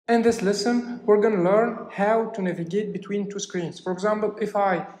In this lesson, we're going to learn how to navigate between two screens. For example, if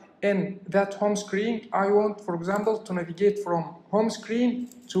in that home screen, I want, for example, to navigate from home screen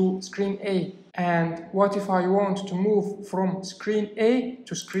to screen A. And what if I want to move from screen A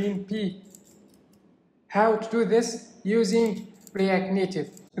to screen B? How to do this using React Native.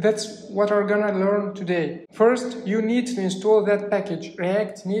 That's what we're gonna learn today. First, you need to install that package,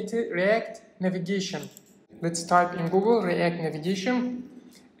 React Navigation. Let's type in Google React Navigation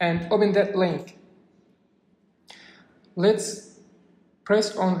and open that link. Let's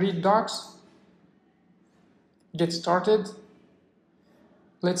press on Read Docs. Get started.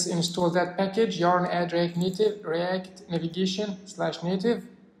 Let's install that package, yarn add React Navigation /native.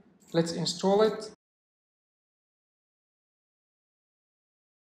 Let's install it.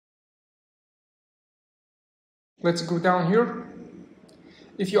 Let's go down here.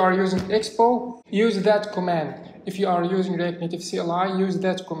 If you are using expo, use that command. If you are using React Native CLI, use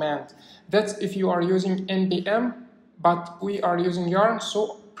that command. That's if you are using NPM, but we are using yarn,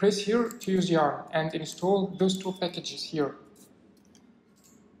 so press here to use yarn and install those two packages here.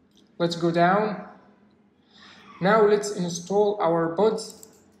 Let's go down. Now let's install our buds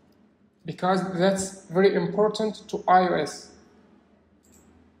because that's very important to iOS.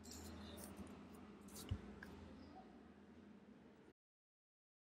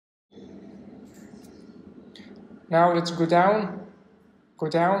 Now let's go down.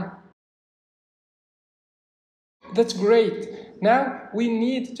 That's great. Now we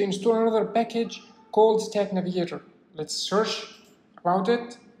need to install another package called Stack Navigator. Let's search about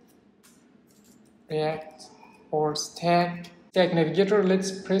it. React or Stack Navigator.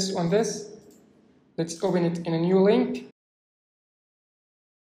 Let's press on this. Let's open it in a new link.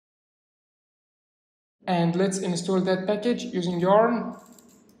 And let's install that package using yarn.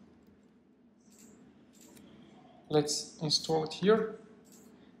 Let's install it here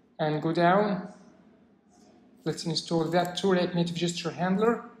and go down. Let's install that to React Native gesture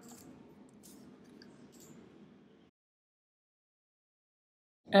handler.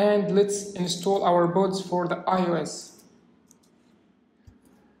 And let's install our buds for the iOS.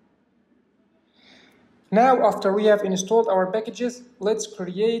 Now, after we have installed our packages, let's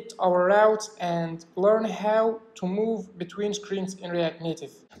create our routes and learn how to move between screens in React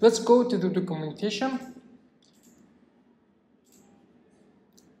Native. Let's go to the documentation.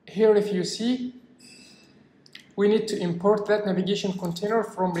 Here, if you see, we need to import that navigation container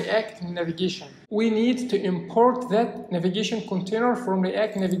from React Navigation. We need to import that navigation container from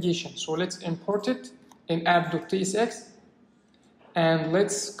React Navigation. So let's import it in app.tsx and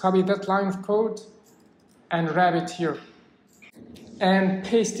let's copy that line of code and wrap it here and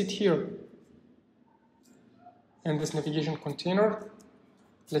paste it here in this navigation container.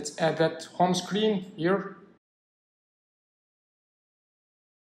 Let's add that home screen here.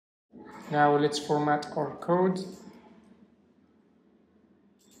 Now let's format our code.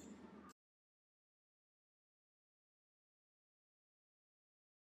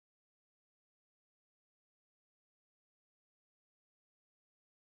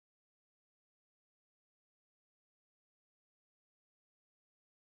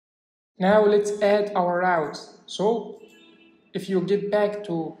 Now let's add our routes. So if you get back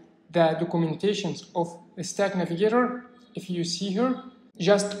to the documentations of the Stack Navigator, if you see here,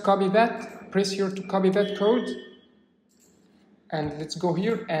 just copy that, press here to copy that code, and let's go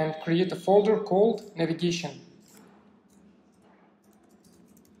here and create a folder called navigation.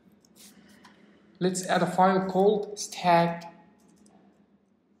 Let's add a file called Stack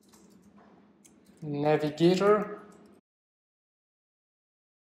Navigator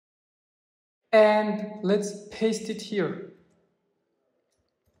and let's paste it here.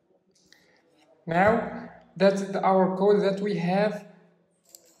 Now that's our code that we have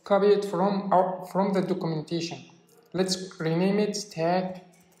copied from the documentation. Let's rename it Stack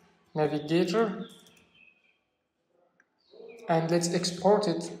Navigator and let's export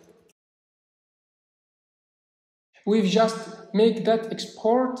it. We've just made that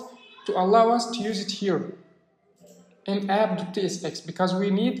export to allow us to use it here in app.tsx because we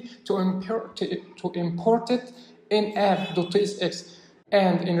need to import it in app.tsx.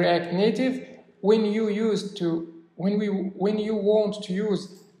 And in React Native, when you want to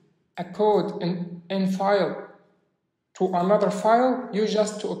use a code in file to another file, you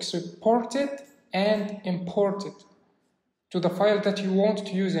just to export it and import it to the file that you want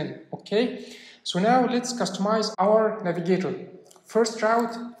to use in. Okay, so now let's customize our navigator. First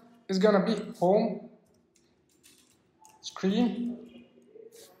route is gonna be home screen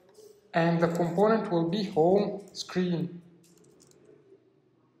and the component will be home screen.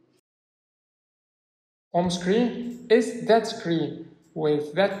 Home screen is that screen.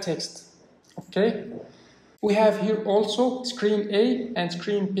 with that text. Okay, we have here also screen A and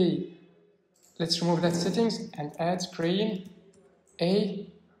screen B. Let's remove that settings and add screen A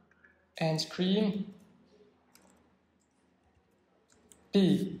and screen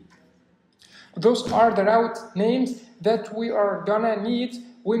B. Those are the route names that we are gonna need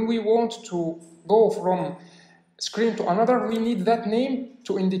when we want to go from screen to another. We need that name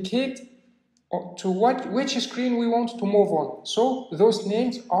to indicate to which screen we want to move on. So those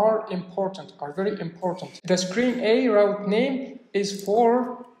names are important, are very important. The screen A route name is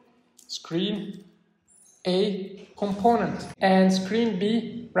for screen A component, and screen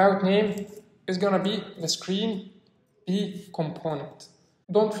B route name is gonna be the screen B component.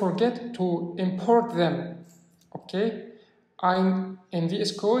 Don't forget to import them. Okay, in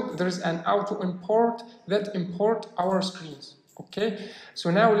VS Code there is an auto import that import our screens. Okay,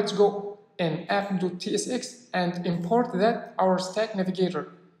 so now let's go in app.tsx and import that our stack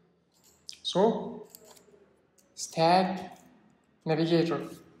navigator. So stack navigator.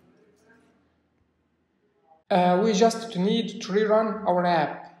 We just need to rerun our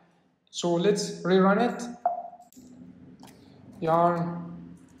app. So let's rerun it. Yarn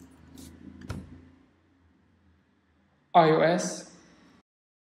iOS.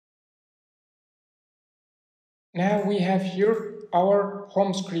 Now we have here our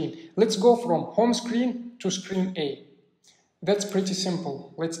home screen. Let's go from home screen to screen A. That's pretty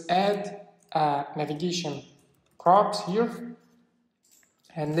simple. Let's add navigation props here,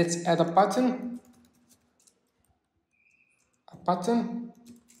 and let's add a button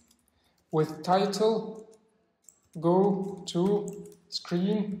with title go to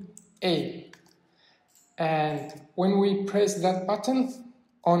screen A. And when we press that button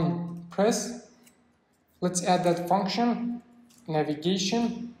on press, let's add that function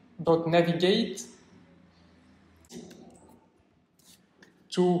navigation.navigate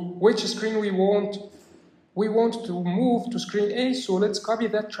to which screen we want. We want to move to screen A, so let's copy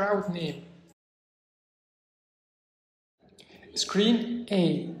that route name. Screen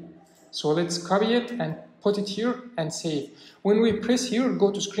A. So let's copy it and put it here and save. When we press here,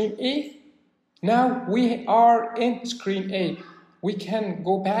 go to screen A. Now we are in screen A. We can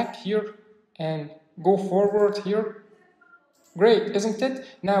go back here and go forward here. Great, isn't it?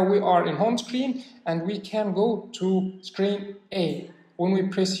 Now we are in home screen and we can go to screen A when we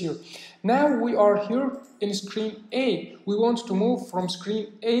press here. Now we are here in screen A. We want to move from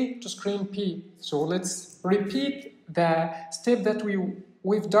screen A to screen B. So let's repeat the step that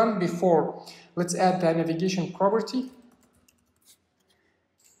we've done before. Let's add the navigation property.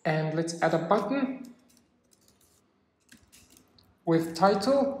 And let's add a button with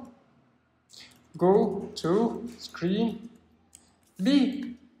title go to screen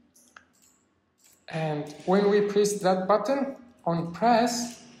B. And when we press that button on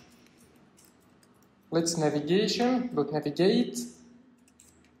press, let's navigate.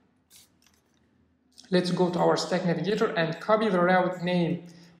 Let's go to our stack navigator and copy the route name.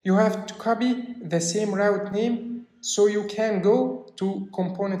 You have to copy the same route name so you can go to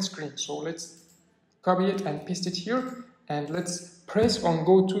component screen. So let's copy it and paste it here, and let's press on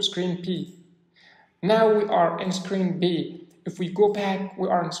go to screen B. Now we are in screen B. If we go back, we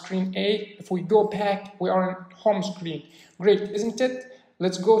are in screen A. If we go back, we are in home screen. Great, isn't it?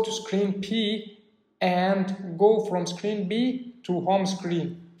 Let's go to screen B and go from screen B to home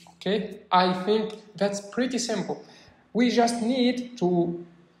screen. Okay, I think that's pretty simple. We just need to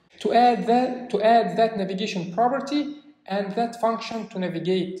add that navigation property and that function to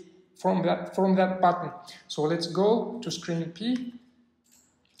navigate from that button. So let's go to screen P.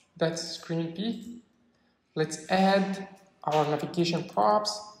 That's screen P. Let's add our navigation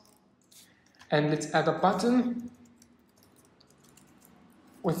props and let's add a button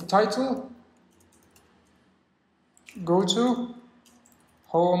with title go to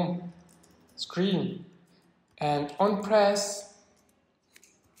home screen, and on press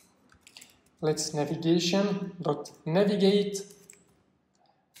let's navigate.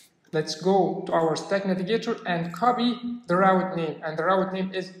 Let's go to our stack navigator and copy the route name, and the route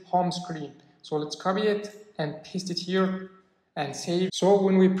name is home screen. So let's copy it and paste it here and save. So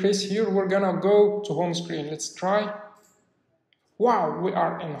when we press here, we're gonna go to home screen. Let's try. Wow, we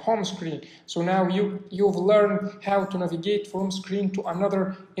are in home screen. So now you've learned how to navigate from screen to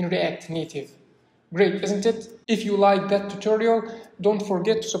another in React Native. Great, isn't it? If you like that tutorial, don't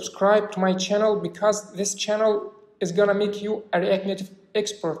forget to subscribe to my channel, because this channel is gonna make you a React Native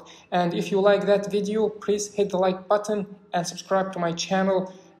expert. And if you like that video, please hit the like button and subscribe to my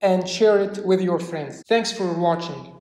channel and share it with your friends. Thanks for watching.